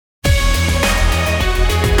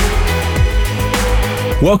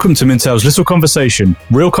Welcome to Mintel's Little Conversation,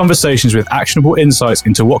 real conversations with actionable insights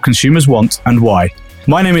into what consumers want and why.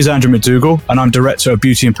 My name is Andrew McDougall, and I'm Director of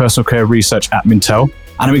Beauty and Personal Care Research at Mintel,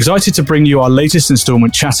 and I'm excited to bring you our latest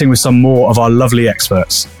installment chatting with some more of our lovely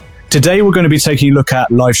experts. Today, we're going to be taking a look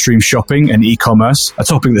at live stream shopping and e-commerce, a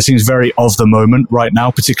topic that seems very of the moment right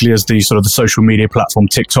now, particularly as the social media platform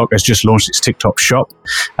TikTok has just launched its TikTok Shop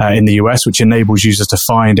in the US, which enables users to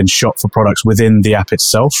find and shop for products within the app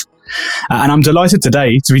itself. And I'm delighted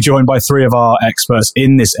today to be joined by three of our experts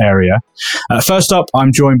in this area. First up,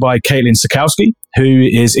 I'm joined by Caitlin Sikowski, who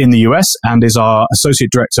is in the US and is our Associate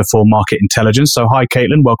Director for Market Intelligence. So hi,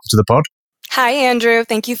 Caitlin. Welcome to the pod. Hi, Andrew.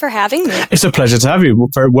 Thank you for having me. It's a pleasure to have you.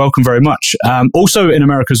 Welcome very much. Also in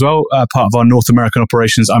America as well, part of our North American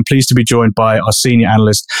operations, I'm pleased to be joined by our Senior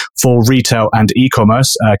Analyst for Retail and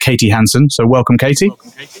E-commerce, Katie Hansen. So welcome, Katie.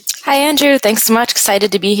 Hi, Andrew. Thanks so much.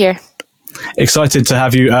 Excited to be here. Excited to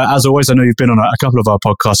have you. As always, I know you've been on a couple of our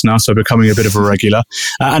podcasts now, so becoming a bit of a regular.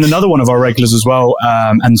 And another one of our regulars as well,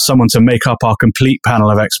 and someone to make up our complete panel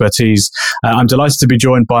of expertise. I'm delighted to be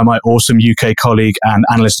joined by my awesome UK colleague and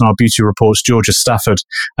analyst on our beauty reports, Georgia Stafford.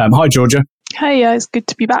 Hi, Georgia. Hey, it's good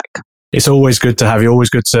to be back. It's always good to have you, always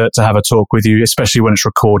good to have a talk with you, especially when it's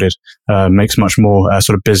recorded. Makes much more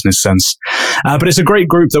sort of business sense. But it's a great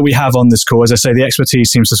group that we have on this call. As I say, the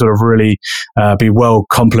expertise seems to sort of really be well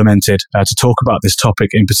complemented to talk about this topic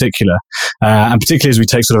in particular. And particularly as we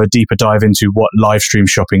take sort of a deeper dive into what live stream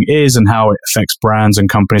shopping is and how it affects brands and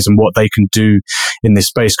companies and what they can do in this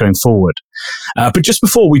space going forward. But just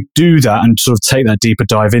before we do that and sort of take that deeper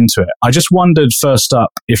dive into it, I just wondered first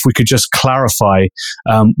up if we could just clarify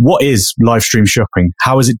what is live stream shopping?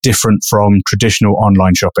 How is it different from traditional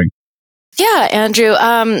online shopping? Yeah, Andrew.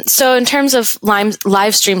 So in terms of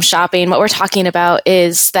live stream shopping, what we're talking about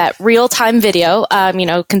is that real-time video,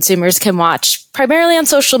 consumers can watch primarily on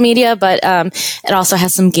social media, but it also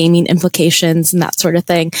has some gaming implications and that sort of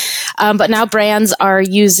thing. But now brands are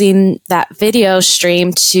using that video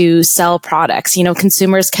stream to sell products.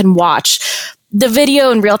 Consumers can watch the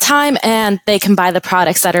video in real time, and they can buy the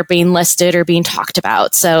products that are being listed or being talked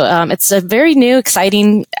about. So it's a very new,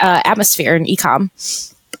 exciting atmosphere in e-com.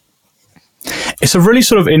 It's a really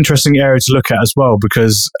sort of interesting area to look at as well,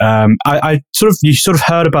 because you sort of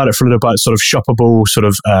heard about it for a little bit, sort of shoppable sort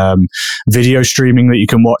of video streaming that you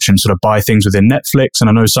can watch and sort of buy things within Netflix. And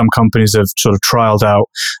I know some companies have sort of trialed out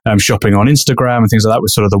shopping on Instagram and things like that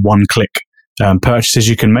with sort of the one-click purchases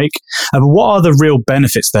you can make. But what are the real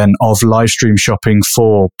benefits then of live stream shopping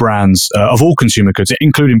for brands of all consumer goods,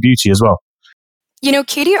 including beauty as well?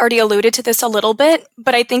 Katie already alluded to this a little bit,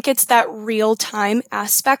 but I think it's that real-time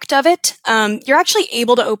aspect of it. You're actually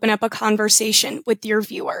able to open up a conversation with your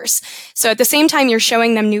viewers. So at the same time you're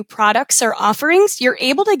showing them new products or offerings, you're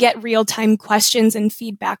able to get real-time questions and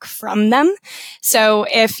feedback from them. So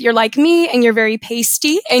if you're like me and you're very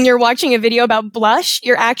pasty and you're watching a video about blush,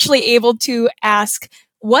 you're actually able to ask,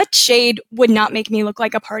 what shade would not make me look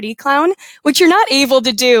like a party clown, which you're not able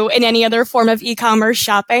to do in any other form of e-commerce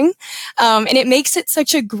shopping. And it makes it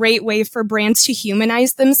such a great way for brands to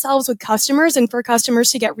humanize themselves with customers and for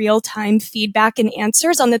customers to get real-time feedback and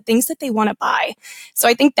answers on the things that they want to buy. So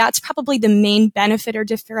I think that's probably the main benefit or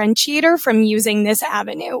differentiator from using this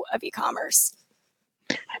avenue of e-commerce.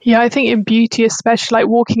 Yeah, I think in beauty, especially like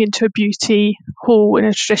walking into a beauty hall in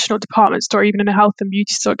a traditional department store, even in a health and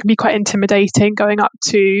beauty store, it can be quite intimidating. Going up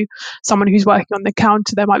to someone who's working on the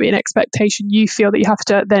counter, there might be an expectation. You feel that you have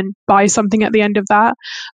to then buy something at the end of that.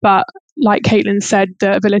 But like Caitlin said,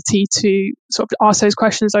 the ability to sort of ask those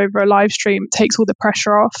questions over a live stream takes all the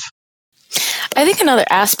pressure off. I think another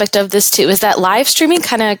aspect of this too is that live streaming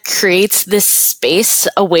kind of creates this space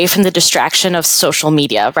away from the distraction of social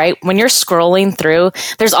media, right? When you're scrolling through,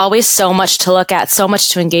 there's always so much to look at, so much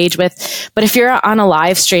to engage with. But if you're on a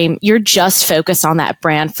live stream, you're just focused on that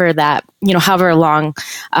brand for that, however long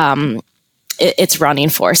it's running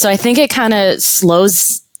for. So I think it kind of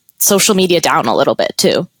slows social media down a little bit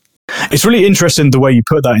too. It's really interesting the way you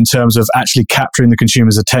put that in terms of actually capturing the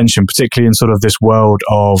consumer's attention, particularly in sort of this world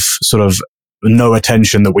of sort of no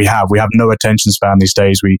attention that we have. We have no attention span these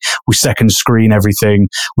days. We second screen everything.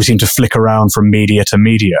 We seem to flick around from media to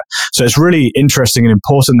media. So it's really interesting and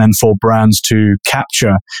important then for brands to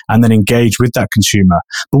capture and then engage with that consumer.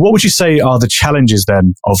 But what would you say are the challenges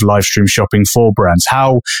then of live stream shopping for brands?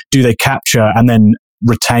 How do they capture and then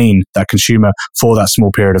retain that consumer for that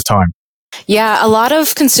small period of time? Yeah, a lot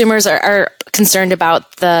of consumers are concerned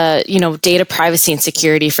about the, data privacy and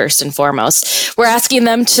security first and foremost. We're asking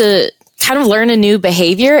them to kind of learn a new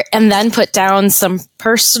behavior and then put down some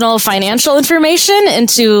personal financial information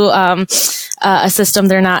into a system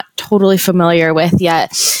they're not totally familiar with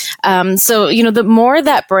yet. So, the more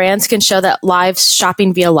that brands can show that live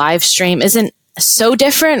shopping via live stream isn't so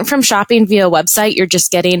different from shopping via website, you're just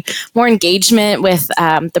getting more engagement with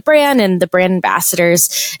the brand and the brand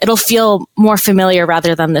ambassadors. It'll feel more familiar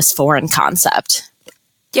rather than this foreign concept.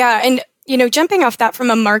 Yeah, and jumping off that from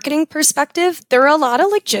a marketing perspective, there are a lot of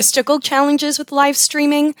logistical challenges with live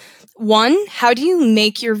streaming. One, how do you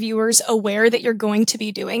make your viewers aware that you're going to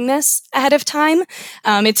be doing this ahead of time?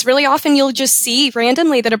 It's really often you'll just see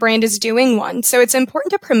randomly that a brand is doing one. So it's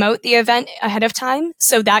important to promote the event ahead of time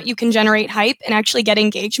so that you can generate hype and actually get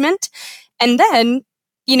engagement. And then,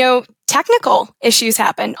 technical issues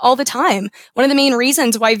happen all the time. One of the main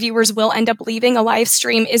reasons why viewers will end up leaving a live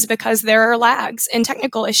stream is because there are lags and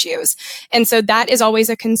technical issues. And so that is always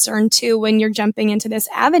a concern too when you're jumping into this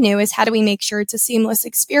avenue, is how do we make sure it's a seamless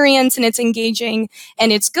experience and it's engaging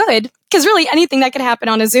and it's good? Because really anything that could happen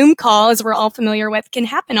on a Zoom call, as we're all familiar with, can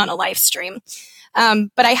happen on a live stream.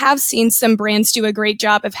 But I have seen some brands do a great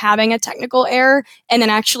job of having a technical error and then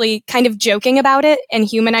actually kind of joking about it and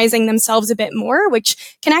humanizing themselves a bit more,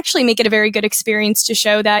 which can actually make it a very good experience to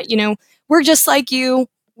show that, we're just like you.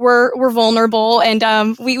 We're vulnerable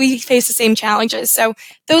and we face the same challenges. So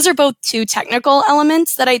those are both two technical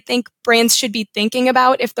elements that I think brands should be thinking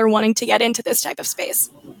about if they're wanting to get into this type of space.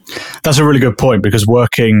 That's a really good point, because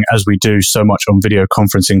working as we do so much on video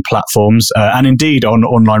conferencing platforms and indeed on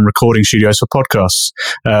online recording studios for podcasts,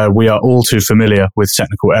 we are all too familiar with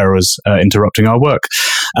technical errors interrupting our work.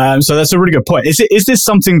 So that's a really good point. Is this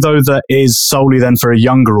something, though, that is solely then for a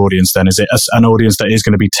younger audience then? Is it an audience that is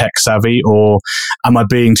going to be tech savvy, or am I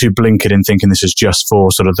being too blinkered in thinking this is just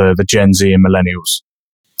for sort of the Gen Z and millennials?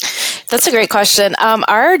 That's a great question.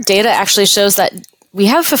 Our data actually shows that we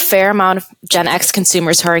have a fair amount of Gen X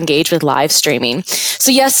consumers who are engaged with live streaming. So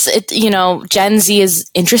yes, Gen Z is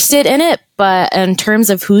interested in it, but in terms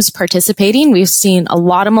of who's participating, we've seen a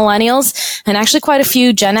lot of millennials and actually quite a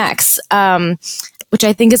few Gen X, which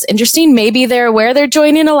I think is interesting. Maybe they're aware they're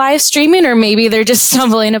joining a live streaming, or maybe they're just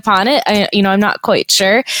stumbling upon it. I'm not quite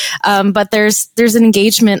sure. But there's an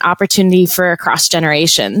engagement opportunity for across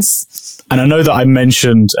generations. And I know that I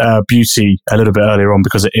mentioned beauty a little bit earlier on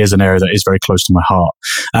because it is an area that is very close to my heart.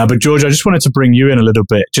 But George, I just wanted to bring you in a little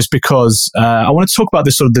bit, just because I want to talk about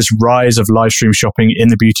this rise of live stream shopping in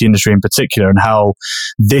the beauty industry in particular, and how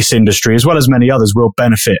this industry, as well as many others, will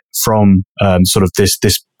benefit from this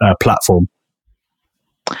platform.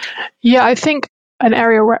 Yeah, I think an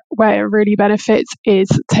area where it really benefits is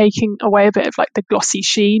taking away a bit of the glossy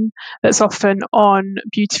sheen that's often on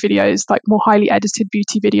beauty videos, like more highly edited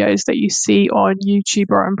beauty videos that you see on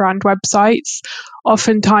YouTube or on brand websites.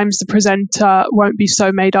 Oftentimes the presenter won't be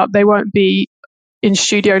so made up. They won't be in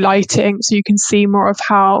studio lighting, so you can see more of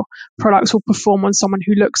how products will perform on someone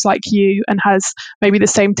who looks like you and has maybe the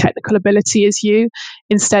same technical ability as you,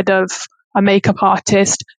 instead of a makeup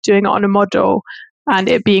artist doing it on a model and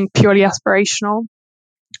it being purely aspirational.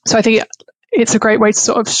 So I think it's a great way to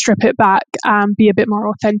sort of strip it back and be a bit more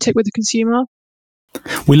authentic with the consumer.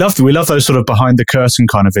 We love those sort of behind the curtain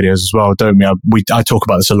kind of videos as well, don't we? I talk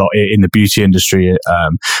about this a lot in the beauty industry,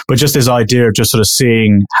 but just this idea of just sort of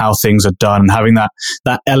seeing how things are done and having that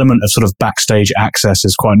element of sort of backstage access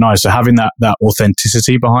is quite nice. So having that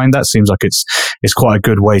authenticity behind that seems like it's quite a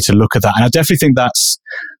good way to look at that. And I definitely think that's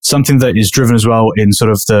something that is driven as well in sort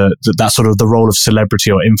of the role of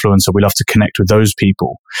celebrity or influencer. We love to connect with those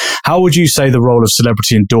people. How would you say the role of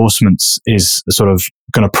celebrity endorsements is sort of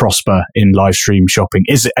going to prosper in live stream shopping?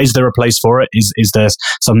 Is there a place for it? Is there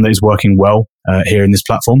something that is working well here in this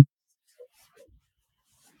platform?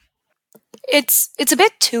 It's a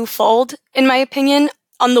bit twofold, in my opinion.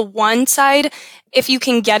 On the one side, if you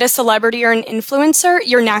can get a celebrity or an influencer,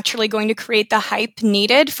 you're naturally going to create the hype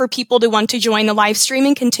needed for people to want to join the live stream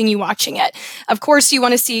and continue watching it. Of course, you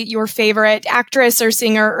want to see your favorite actress or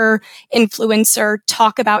singer or influencer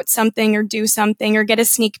talk about something or do something or get a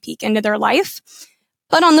sneak peek into their life.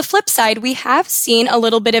 But on the flip side, we have seen a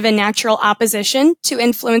little bit of a natural opposition to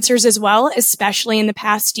influencers as well, especially in the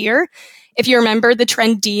past year. If you remember, the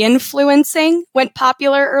trend de-influencing went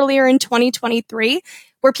popular earlier in 2023,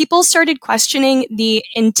 where people started questioning the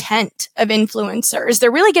intent of influencers.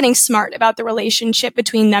 They're really getting smart about the relationship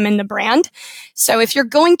between them and the brand. So if you're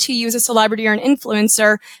going to use a celebrity or an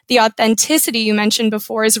influencer, the authenticity you mentioned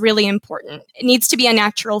before is really important. It needs to be a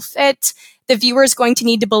natural fit. The viewer is going to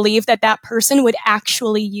need to believe that that person would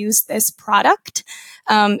actually use this product.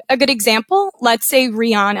 A good example, let's say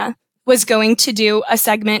Rihanna was going to do a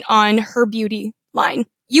segment on her beauty line.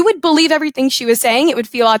 you would believe everything she was saying. It would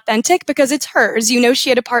feel authentic because it's hers. You know, she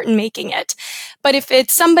had a part in making it. But if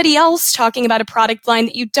it's somebody else talking about a product line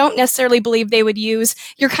that you don't necessarily believe they would use,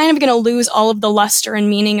 you're kind of going to lose all of the luster and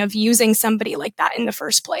meaning of using somebody like that in the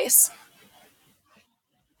first place.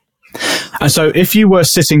 And so if you were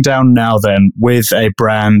sitting down now then with a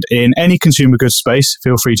brand in any consumer goods space,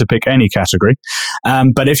 feel free to pick any category.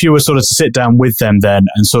 But if you were sort of to sit down with them then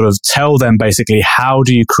and sort of tell them basically, how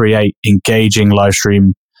do you create engaging live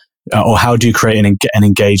stream or how do you create an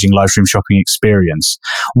engaging live stream shopping experience?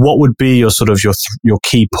 What would be your sort of your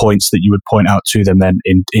key points that you would point out to them then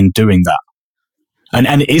in doing that?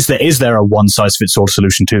 And is there a one size fits all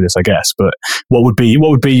solution to this, I guess? But what would be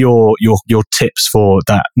your tips for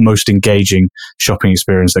that most engaging shopping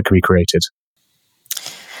experience that could be created?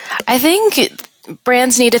 I think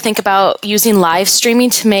brands need to think about using live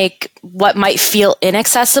streaming to make what might feel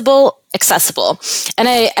inaccessible accessible. And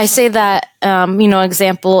I say that,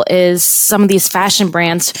 example is some of these fashion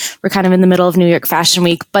brands, we're kind of in the middle of New York Fashion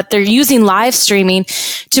Week, but they're using live streaming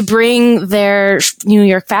to bring their New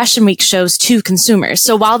York Fashion Week shows to consumers.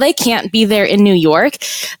 So while they can't be there in New York,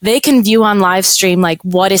 they can view on live stream like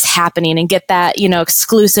what is happening and get that,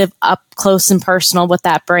 exclusive up close and personal with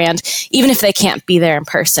that brand, even if they can't be there in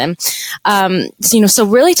person. So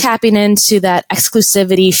really tapping into that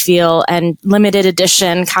exclusivity feel and limited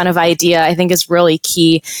edition kind of idea, I think is really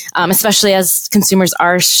key, especially as consumers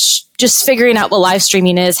are just figuring out what live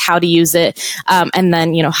streaming is, how to use it, and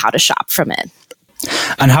then, how to shop from it.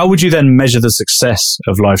 And how would you then measure the success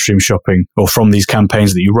of live stream shopping or from these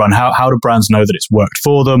campaigns that you run? How do brands know that it's worked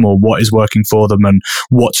for them or what is working for them and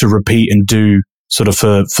what to repeat and do sort of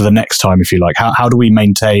for the next time, if you like? How do we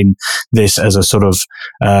maintain this as a sort of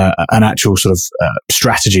an actual sort of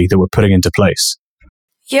strategy that we're putting into place?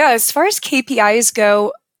 Yeah, as far as KPIs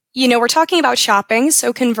go, we're talking about shopping,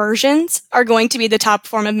 so conversions are going to be the top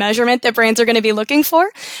form of measurement that brands are going to be looking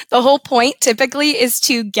for. The whole point typically is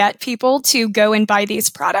to get people to go and buy these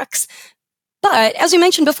products. But as we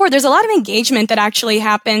mentioned before, there's a lot of engagement that actually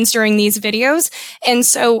happens during these videos. And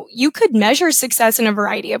so you could measure success in a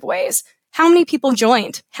variety of ways. How many people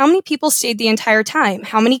joined? How many people stayed the entire time?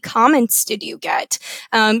 How many comments did you get?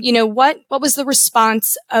 What was the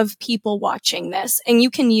response of people watching this? And you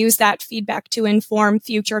can use that feedback to inform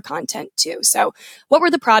future content too. So what were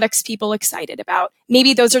the products people excited about?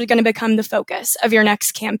 Maybe those are going to become the focus of your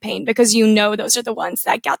next campaign because those are the ones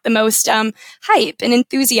that got the most hype and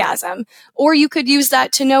enthusiasm. Or you could use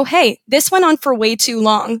that to know, hey, this went on for way too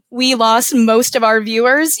long. We lost most of our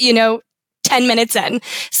viewers, 10 minutes in.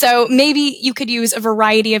 So maybe you could use a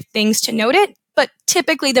variety of things to note it, but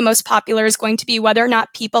typically the most popular is going to be whether or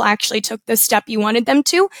not people actually took the step you wanted them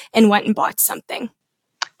to and went and bought something.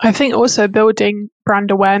 I think also building brand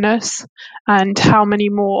awareness and how many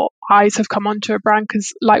more eyes have come onto a brand,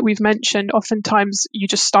 because like we've mentioned, oftentimes you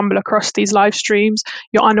just stumble across these live streams,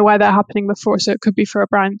 you're unaware they're happening before, so it could be for a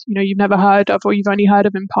brand you've never heard of or you've only heard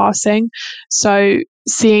of in passing. So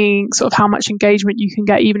seeing sort of how much engagement you can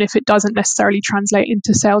get, even if it doesn't necessarily translate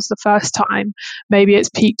into sales the first time, maybe it's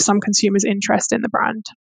piqued some consumers' interest in the brand.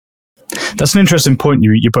 That's an interesting point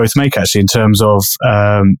you both make, actually, in terms of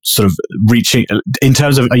sort of reaching, in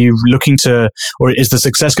terms of, are you looking to, or is the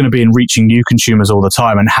success going to be in reaching new consumers all the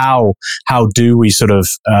time? And how do we sort of,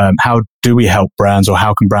 how do we help brands, or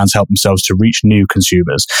how can brands help themselves to reach new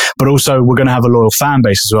consumers? But also we're going to have a loyal fan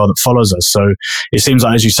base as well that follows us. So it seems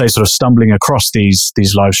like, as you say, sort of stumbling across these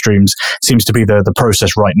live streams seems to be the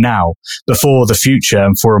process right now. But for the future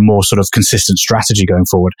and for a more sort of consistent strategy going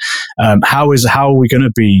forward, how are we going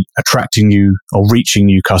to be attracting new or reaching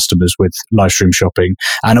new customers with live stream shopping,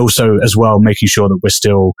 and also as well making sure that we're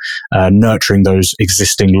still nurturing those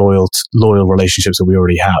existing loyal relationships that we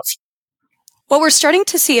already have? What we're starting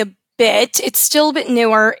to see a bit, it's still a bit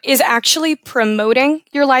newer, is actually promoting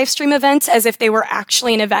your live stream events as if they were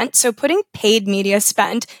actually an event. So putting paid media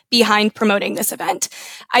spend behind promoting this event.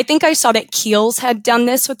 I think I saw that Kiehl's had done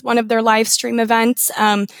this with one of their live stream events,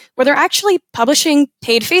 where they're actually publishing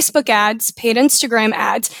paid Facebook ads, paid Instagram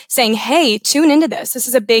ads, saying, hey, tune into this. This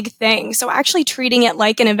is a big thing. So actually treating it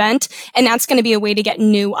like an event, and that's going to be a way to get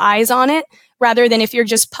new eyes on it. Rather than if you're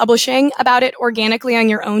just publishing about it organically on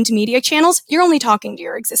your own media channels, you're only talking to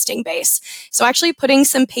your existing base. So actually putting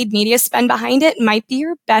some paid media spend behind it might be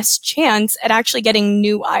your best chance at actually getting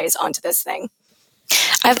new eyes onto this thing.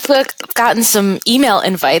 I've gotten some email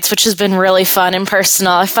invites, which has been really fun and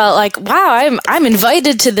personal. I felt like, wow, I'm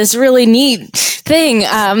invited to this really neat thing.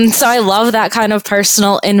 So I love that kind of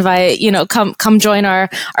personal invite, come join our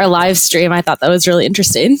live stream. I thought that was really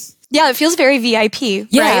interesting. Yeah, it feels very VIP,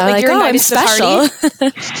 yeah, right? like you're oh, I'm invited to the party.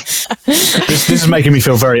 special. This is making me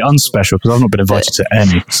feel very unspecial because I've not been invited to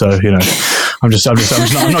any. So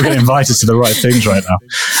I'm not getting invited to the right things right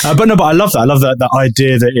now. But I love that. I love that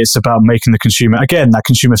idea that it's about making the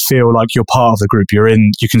consumer feel like you're part of the group.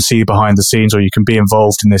 You can see behind the scenes, or you can be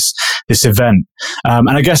involved in this event. And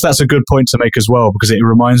I guess that's a good point to make as well, because it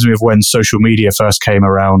reminds me of when social media first came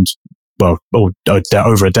around. Well,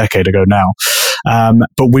 over a decade ago now.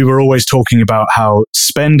 But we were always talking about how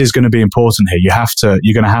spend is going to be important here.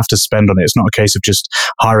 You're going to have to spend on it. It's not a case of just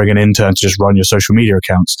hiring an intern to just run your social media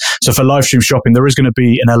accounts. So for live stream shopping, there is going to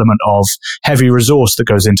be an element of heavy resource that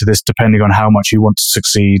goes into this, depending on how much you want to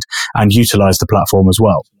succeed and utilize the platform as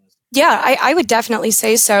well. Yeah, I would definitely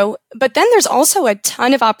say so. But then there's also a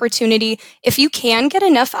ton of opportunity if you can get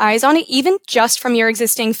enough eyes on it, even just from your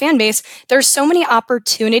existing fan base. There's so many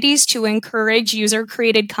opportunities to encourage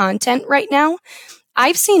user-created content right now.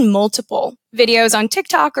 I've seen multiple videos on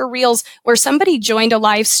TikTok or Reels where somebody joined a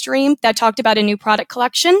live stream that talked about a new product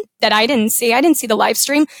collection that I didn't see. I didn't see the live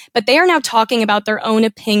stream, but they are now talking about their own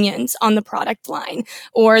opinions on the product line,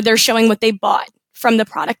 or they're showing what they bought from the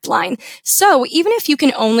product line. So even if you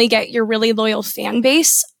can only get your really loyal fan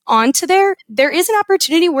base onto there is an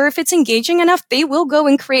opportunity where if it's engaging enough, they will go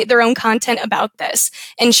and create their own content about this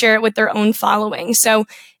and share it with their own following. So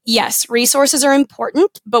yes, resources are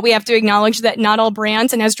important, but we have to acknowledge that not all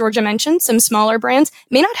brands, and as Georgia mentioned, some smaller brands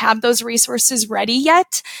may not have those resources ready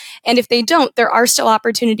yet. And if they don't, there are still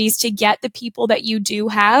opportunities to get the people that you do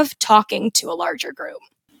have talking to a larger group.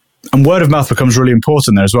 And word of mouth becomes really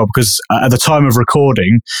important there as well, because at the time of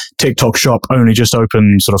recording, TikTok Shop only just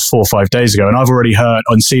opened sort of 4 or 5 days ago. And I've already heard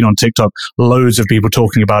and seen on TikTok loads of people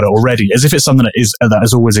talking about it already, as if it's something that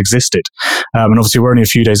has always existed. And obviously we're only a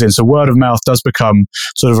few days in. So word of mouth does become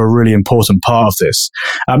sort of a really important part of this.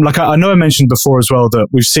 I know I mentioned before as well that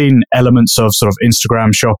we've seen elements of sort of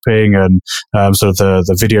Instagram shopping and sort of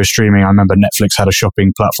the video streaming. I remember Netflix had a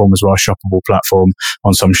shopping platform as well, a shoppable platform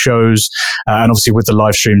on some shows. And obviously with the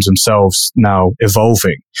live streams themselves now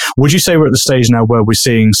evolving. Would you say we're at the stage now where we're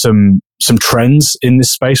seeing some trends in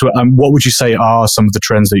this space? What would you say are some of the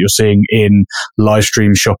trends that you're seeing in live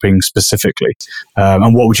stream shopping specifically?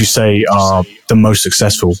 And what would you say are the most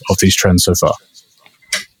successful of these trends so far?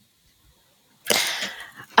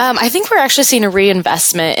 I think we're actually seeing a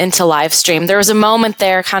reinvestment into live stream. There was a moment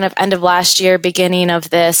there, kind of end of last year, beginning of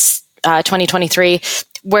this 2023,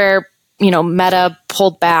 where Meta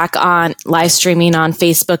pulled back on live streaming on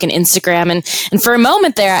Facebook and Instagram. And for a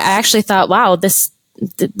moment there, I actually thought, wow, this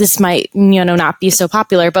might, not be so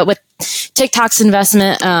popular. But with TikTok's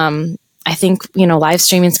investment, I think, live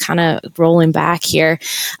streaming is kind of rolling back here.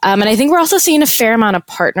 And I think we're also seeing a fair amount of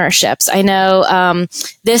partnerships. I know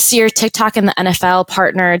this year, TikTok and the NFL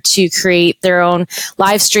partnered to create their own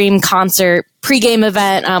live stream concert pregame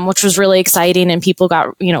event, which was really exciting, and people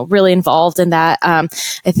got, really involved in that. I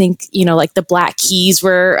think, like the Black Keys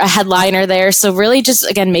were a headliner there. So really just,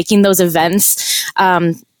 again, making those events,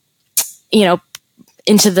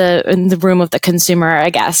 into in the room of the consumer, I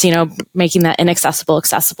guess, making that inaccessible,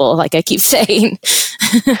 accessible, like I keep saying.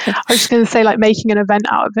 I was just going to say, like, making an event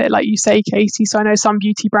out of it, like you say, Katie. So I know some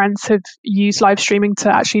beauty brands have used live streaming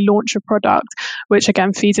to actually launch a product, which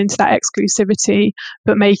again feeds into that exclusivity,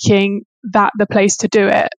 but making that the place to do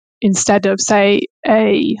it instead of, say,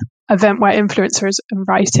 a event where influencers are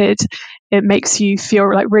invited, it makes you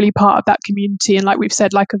feel like really part of that community, and like we've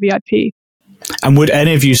said, like a VIP. And would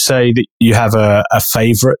any of you say that you have a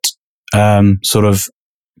favorite sort of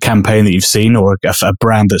campaign that you've seen, or a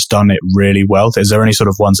brand that's done it really well? Is there any sort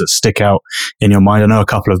of ones that stick out in your mind? I know a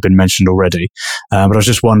couple have been mentioned already, but I was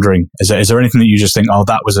just wondering, is there anything that you just think, oh,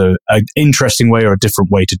 that was an interesting way or a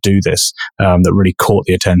different way to do this that really caught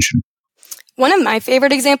the attention? One of my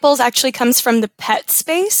favorite examples actually comes from the pet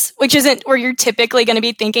space, which isn't where you're typically going to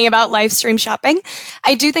be thinking about live stream shopping.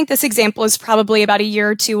 I do think this example is probably about a year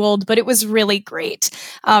or two old, but it was really great.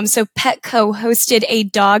 So Petco hosted a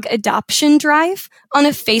dog adoption drive on a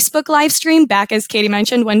Facebook live stream back, as Katie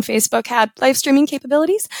mentioned, when Facebook had live streaming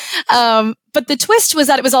capabilities. But the twist was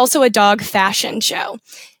that it was also a dog fashion show.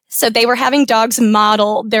 So they were having dogs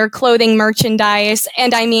model their clothing merchandise.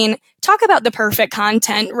 And I mean, talk about the perfect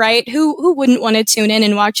content, right? Who wouldn't want to tune in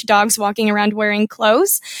and watch dogs walking around wearing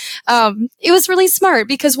clothes? It was really smart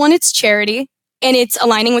because, one, it's charity, and it's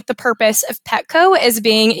aligning with the purpose of Petco as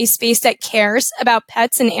being a space that cares about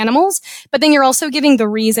pets and animals. But then you're also giving the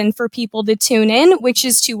reason for people to tune in, which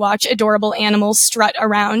is to watch adorable animals strut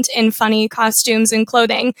around in funny costumes and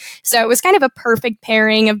clothing. So it was kind of a perfect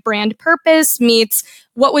pairing of brand purpose meets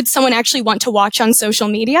what would someone actually want to watch on social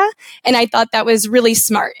media. And I thought that was really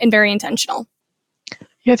smart and very intentional.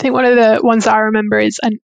 Yeah, I think one of the ones that I remember is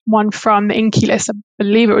one from the Inky List. I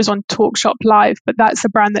believe it was on Talk Shop Live, but that's a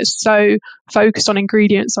brand that's so focused on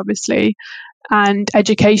ingredients, obviously. And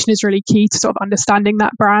education is really key to sort of understanding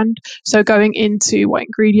that brand. So going into what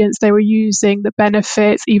ingredients they were using, the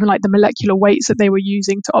benefits, even like the molecular weights that they were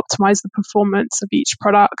using to optimize the performance of each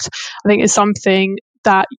product, I think is something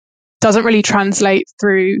that doesn't really translate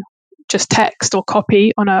through just text or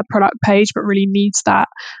copy on a product page, but really needs that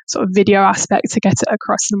sort of video aspect to get it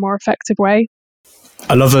across in a more effective way.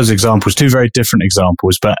 I love those examples, two very different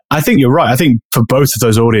examples, but I think you're right. I think for both of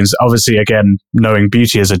those audiences, obviously, again, knowing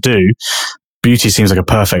beauty as I do, beauty seems like a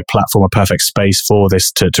perfect platform, a perfect space for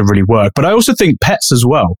this to really work. But I also think pets as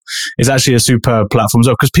well is actually a superb platform as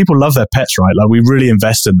well, because people love their pets, right? Like, we really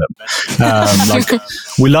invest in them. Like,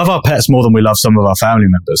 we love our pets more than we love some of our family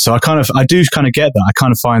members. So I do get that. I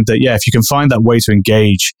kind of find that, yeah, if you can find that way to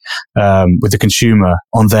engage with the consumer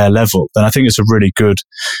on their level, then I think it's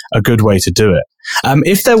a good way to do it.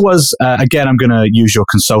 If there was, again, I'm going to use your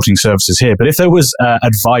consulting services here, but if there was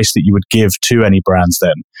advice that you would give to any brands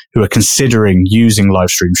then who are considering using live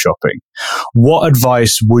stream shopping, what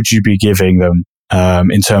advice would you be giving them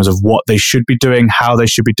in terms of what they should be doing, how they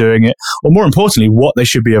should be doing it, or more importantly, what they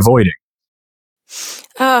should be avoiding?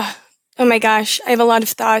 Oh my gosh, I have a lot of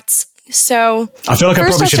thoughts. So I feel like I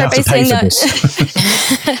probably should have to pay for this.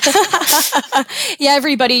 Yeah,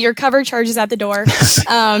 everybody, your cover charge is at the door.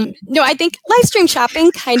 No, I think live stream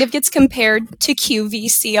shopping kind of gets compared to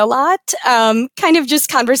QVC a lot, kind of just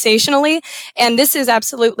conversationally. And this is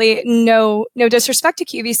absolutely no disrespect to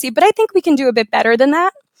QVC, but I think we can do a bit better than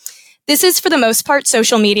that. This is, for the most part,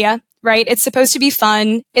 social media, right? It's supposed to be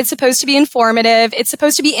fun. It's supposed to be informative. It's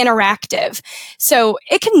supposed to be interactive. So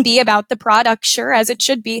it can be about the product, sure, as it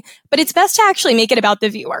should be, but it's best to actually make it about the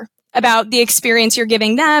viewer, about the experience you're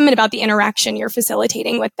giving them and about the interaction you're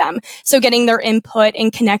facilitating with them. So getting their input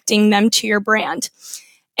and connecting them to your brand.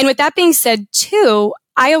 And with that being said, too,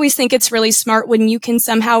 I always think it's really smart when you can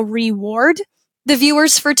somehow reward the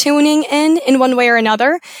viewers for tuning in one way or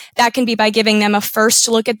another. That can be by giving them a first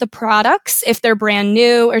look at the products if they're brand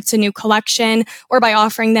new or it's a new collection, or by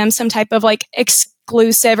offering them some type of like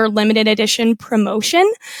exclusive or limited edition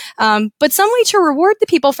promotion. But some way to reward the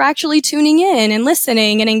people for actually tuning in and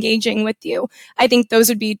listening and engaging with you. I think those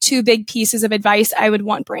would be two big pieces of advice I would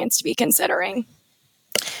want brands to be considering.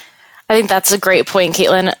 I think that's a great point,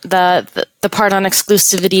 Caitlin. The part on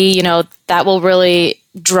exclusivity, that will really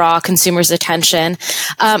draw consumers' attention.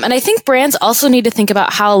 And I think brands also need to think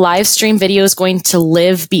about how live stream video is going to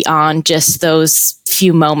live beyond just those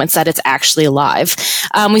few moments that it's actually live.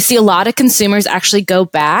 We see a lot of consumers actually go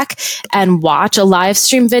back and watch a live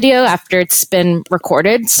stream video after it's been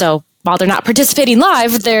recorded. So while they're not participating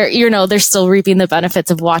live, they're still reaping the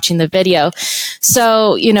benefits of watching the video.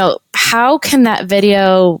 So, how can that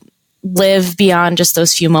video live beyond just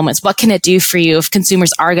those few moments? What can it do for you if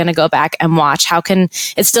consumers are going to go back and watch? How can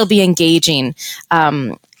it still be engaging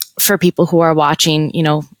for people who are watching,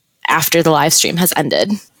 after the live stream has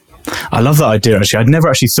ended? I love that idea, actually. I'd never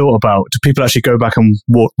actually thought about, do people actually go back and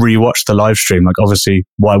rewatch the live stream? Like, obviously,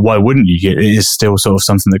 why wouldn't you? It is still sort of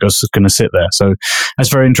something that's going to sit there. So that's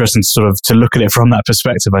very interesting to look at it from that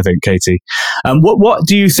perspective, I think, Katie. What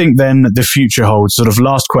do you think then the future holds? Sort of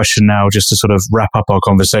last question now, just to sort of wrap up our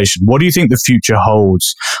conversation. What do you think the future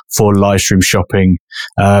holds for live stream shopping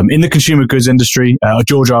in the consumer goods industry?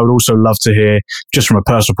 Georgia, I would also love to hear, just from a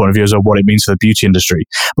personal point of view, as well, what it means for the beauty industry.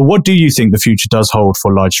 But what do you think the future does hold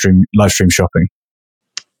for live stream shopping?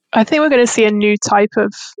 I think we're going to see a new type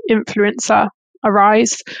of influencer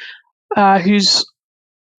arise who's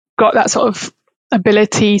got that sort of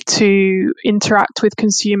ability to interact with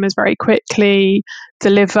consumers very quickly,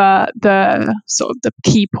 deliver the sort of the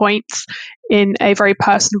key points in a very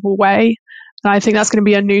personable way. And I think that's going to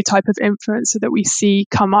be a new type of influencer that we see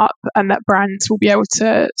come up, and that brands will be able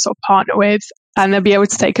to sort of partner with, and they'll be able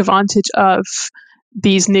to take advantage of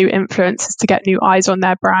these new influencers to get new eyes on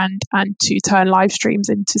their brand and to turn live streams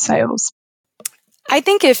into sales. I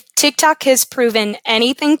think if TikTok has proven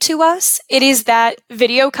anything to us, it is that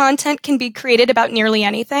video content can be created about nearly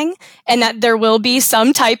anything, and that there will be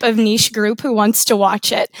some type of niche group who wants to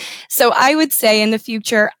watch it. So I would say in the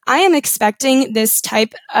future, I am expecting this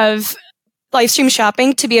type of live stream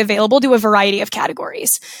shopping to be available to a variety of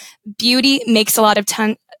categories. Beauty makes a lot of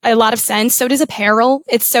sense. So does apparel.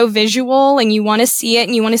 It's so visual and you want to see it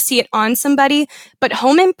and you want to see it on somebody. But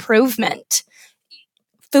home improvement,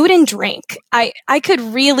 food and drink, I could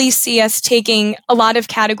really see us taking a lot of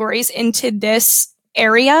categories into this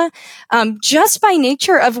area, just by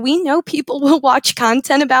nature of we know people will watch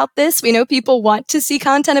content about this. We know people want to see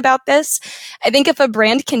content about this. I think if a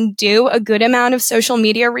brand can do a good amount of social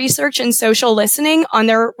media research and social listening on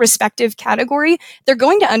their respective category, they're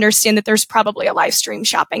going to understand that there's probably a live stream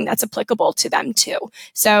shopping that's applicable to them too.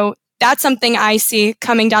 So that's something I see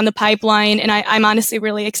coming down the pipeline, and I'm honestly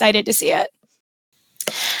really excited to see it.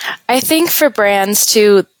 I think for brands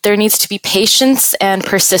too, there needs to be patience and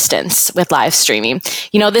persistence with live streaming.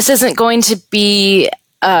 This isn't going to be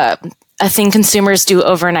a thing consumers do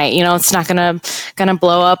overnight. It's not gonna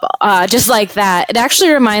blow up just like that. It actually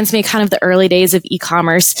reminds me kind of the early days of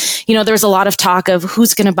e-commerce. There was a lot of talk of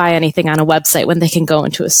who's going to buy anything on a website when they can go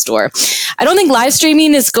into a store. I don't think live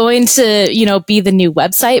streaming is going to, be the new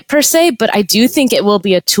website per se, but I do think it will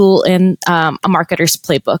be a tool in a marketer's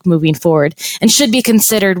playbook moving forward and should be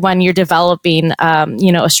considered when you're developing,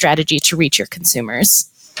 a strategy to reach your consumers.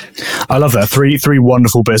 I love that. Three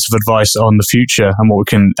wonderful bits of advice on the future and what we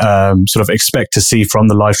can sort of expect to see from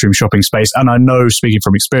the live stream shopping space. And I know, speaking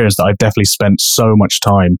from experience, that I've definitely spent so much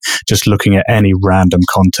time just looking at any random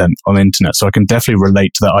content on the internet. So I can definitely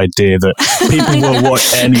relate to that idea that people will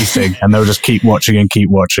watch anything and they'll just keep watching and keep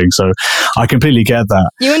watching. So I completely get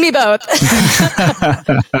that. You and me both.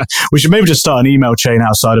 We should maybe just start an email chain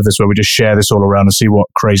outside of this where we just share this all around and see what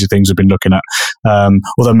crazy things we've been looking at.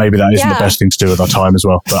 Although maybe that isn't the best thing to do with our time as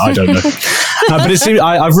well. But I don't know. But it seems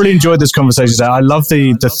I've really enjoyed this conversation today. I love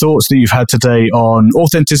the thoughts that you've had today on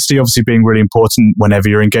authenticity, obviously being really important whenever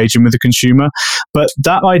you're engaging with the consumer. But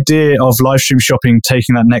that idea of live stream shopping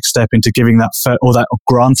taking that next step into giving that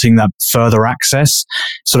granting that further access,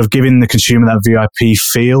 sort of giving the consumer that VIP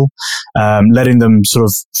feel, letting them sort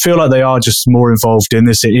of feel like they are just more involved in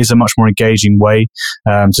this. It is a much more engaging way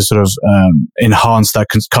to sort of enhance that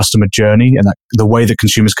customer journey and the way that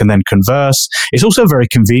consumers can then converse. It's also a very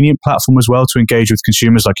convenient platform as well to engage with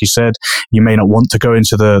consumers. Like you said, you may not want to go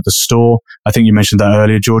into the store. I think you mentioned that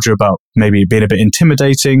earlier, Georgia, about maybe being a bit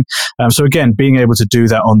intimidating. So again, being able to do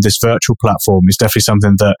that on this virtual platform is definitely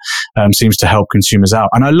something that seems to help consumers out.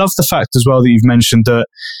 And I love the fact as well that you've mentioned that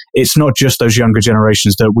it's not just those younger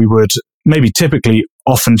generations that we would maybe typically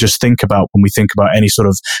often just think about when we think about any sort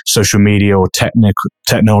of social media or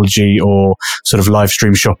technology or sort of live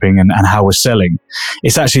stream shopping and how we're selling.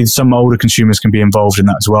 It's actually some older consumers can be involved in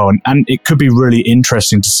that as well. And it could be really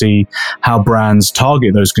interesting to see how brands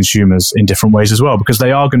target those consumers in different ways as well, because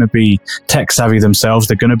they are going to be tech savvy themselves.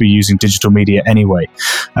 They're going to be using digital media anyway.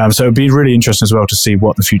 So it'd be really interesting as well to see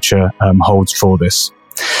what the future holds for this.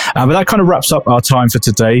 But that kind of wraps up our time for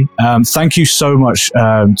today. Thank you so much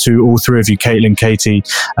to all three of you, Caitlin, Katie,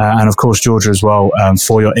 and of course Georgia as well,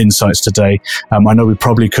 for your insights today. I know we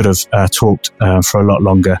probably could have talked for a lot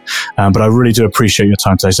longer, but I really do appreciate your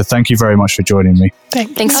time today. So thank you very much for joining me.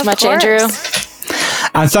 Thanks so much, Andrew.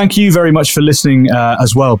 And thank you very much for listening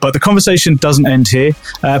as well. But the conversation doesn't end here.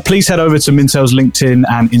 Please head over to Mintel's LinkedIn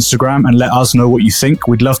and Instagram and let us know what you think.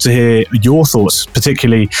 We'd love to hear your thoughts,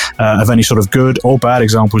 particularly of any sort of good or bad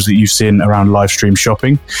examples that you've seen around live stream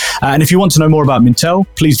shopping. And if you want to know more about Mintel,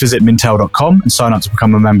 please visit mintel.com and sign up to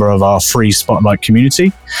become a member of our free Spotlight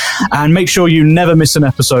community. And make sure you never miss an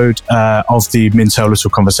episode of the Mintel Little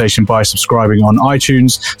Conversation by subscribing on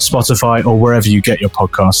iTunes, Spotify, or wherever you get your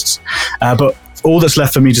podcasts. But all that's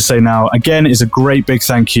left for me to say now, again, is a great big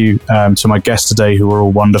thank you to my guests today, who are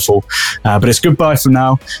all wonderful. But it's goodbye for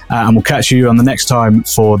now, and we'll catch you on the next time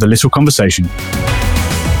for The Little Conversation.